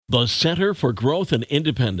The Center for Growth and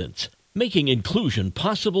Independence, making inclusion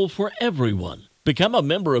possible for everyone. Become a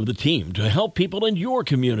member of the team to help people in your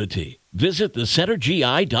community. Visit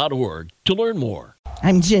thecentergi.org to learn more.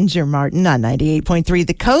 I'm Ginger Martin on 98.3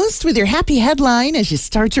 The Coast with your happy headline as you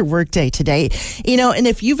start your workday today. You know, and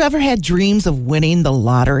if you've ever had dreams of winning the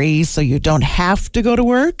lottery so you don't have to go to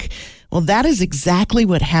work, well, that is exactly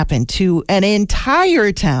what happened to an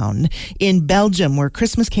entire town in Belgium where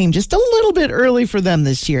Christmas came just a little bit early for them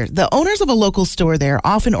this year. The owners of a local store there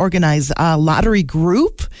often organize a lottery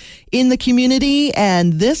group in the community,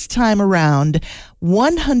 and this time around,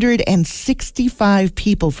 165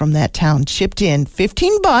 people from that town chipped in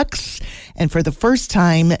 $15, and for the first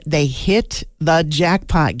time, they hit the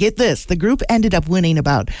jackpot. Get this, the group ended up winning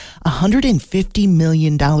about $150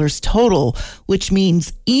 million total, which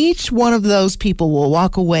means each one of those people will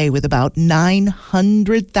walk away with about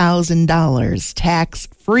 $900,000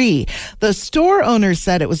 tax-free. The store owner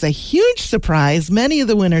said it was a huge surprise. Many of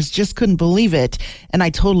the winners just couldn't believe it, and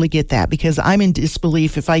I totally get that because I'm in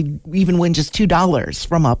disbelief if I even win just $2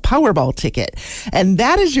 from a Powerball ticket. And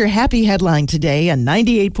that is your happy headline today on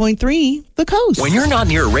 98.3 The Coast. When you're not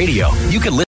near a radio, you can listen